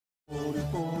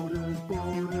Well,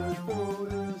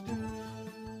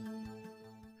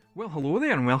 hello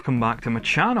there and welcome back to my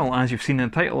channel. As you've seen in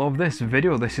the title of this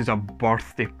video, this is a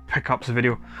birthday pickups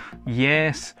video.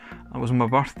 Yes, it was my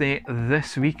birthday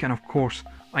this week and of course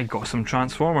I got some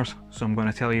Transformers, so I'm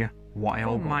going to tell you what I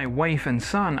all got. My wife and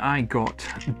son, I got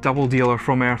Double Dealer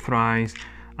from Earthrise,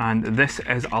 and this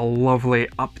is a lovely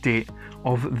update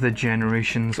of the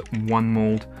Generations 1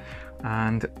 mould.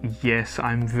 And yes,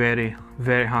 I'm very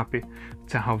happy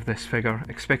to have this figure.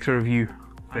 Expect a review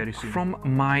very soon. From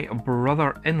my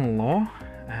brother-in-law,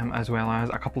 as well as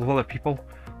a couple of other people,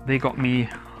 they got me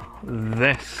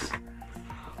this.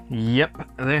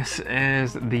 Yep, this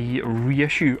is the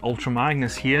reissue Ultra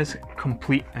Magnus. He is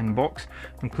complete in box,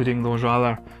 including those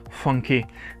rather funky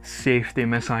safety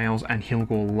missiles, and he'll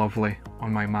go lovely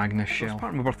on my Magnus shell. As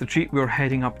part of my birthday treat, we're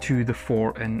heading up to the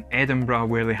fort in Edinburgh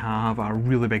where they have a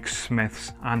really big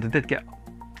Smiths, and I did get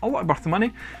a lot of birthday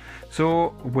money. So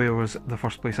where was the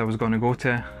first place I was going to go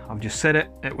to? I've just said it,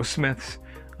 it was Smiths.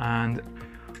 And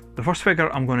the first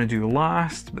figure I'm going to do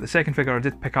last, but the second figure I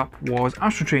did pick up was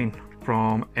Astrotrain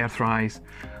from Earthrise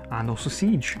and also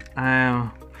Siege.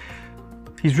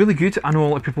 He's really good. I know a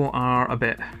lot of people are a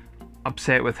bit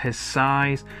upset with his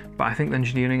size, but I think the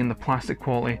engineering and the plastic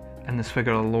quality in this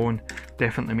figure alone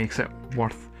definitely makes it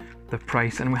worth the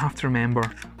price. And we have to remember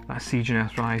that Siege and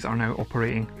Earthrise are now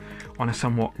operating on a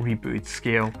somewhat rebooted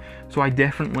scale, so I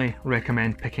definitely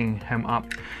recommend picking him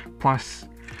up. Plus,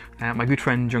 my good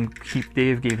friend Junkeep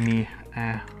Dave gave me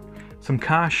some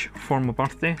cash for my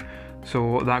birthday,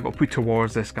 so that got put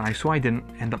towards this guy, so I didn't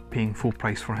end up paying full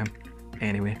price for him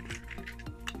anyway.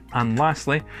 And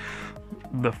lastly,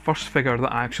 the first figure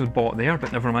that I actually bought there,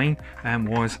 but never mind,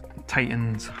 was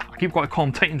Titans. I keep wanting to call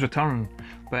him Titans Return,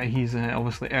 but he's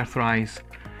obviously Earthrise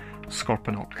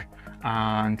Scorponok,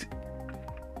 and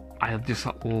I just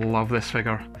love this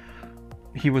figure.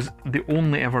 He was the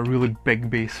only ever really big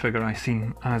base figure I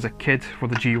seen as a kid for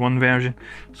the G1 version,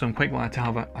 so I'm quite glad to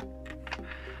have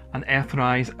an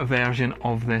Earthrise version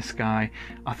of this guy.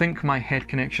 I think my head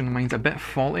connection mine's a bit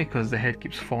faulty because the head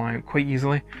keeps falling out quite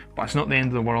easily, but it's not the end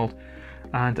of the world,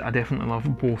 and I definitely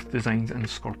love both designs in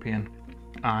Scorpion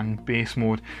and base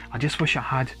mode. I just wish I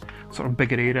had sort of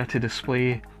bigger area to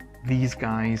display these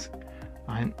guys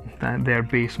and their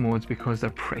base modes because they're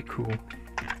pretty cool.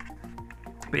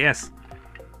 But yes,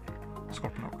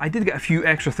 Scorponok. I did get a few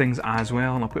extra things as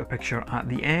well, and I'll put a picture at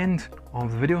the end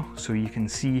of the video so you can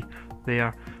see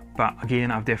there. But again,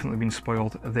 I've definitely been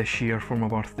spoiled this year for my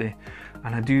birthday,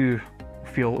 and I do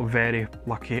feel very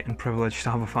lucky and privileged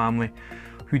to have a family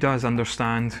who does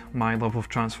understand my love of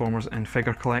Transformers and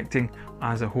figure collecting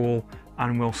as a whole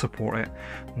and will support it,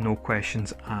 no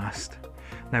questions asked.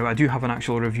 Now, I do have an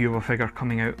actual review of a figure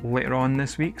coming out later on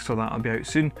this week, so that'll be out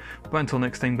soon. But until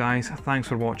next time guys, thanks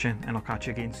for watching and I'll catch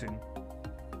you again soon.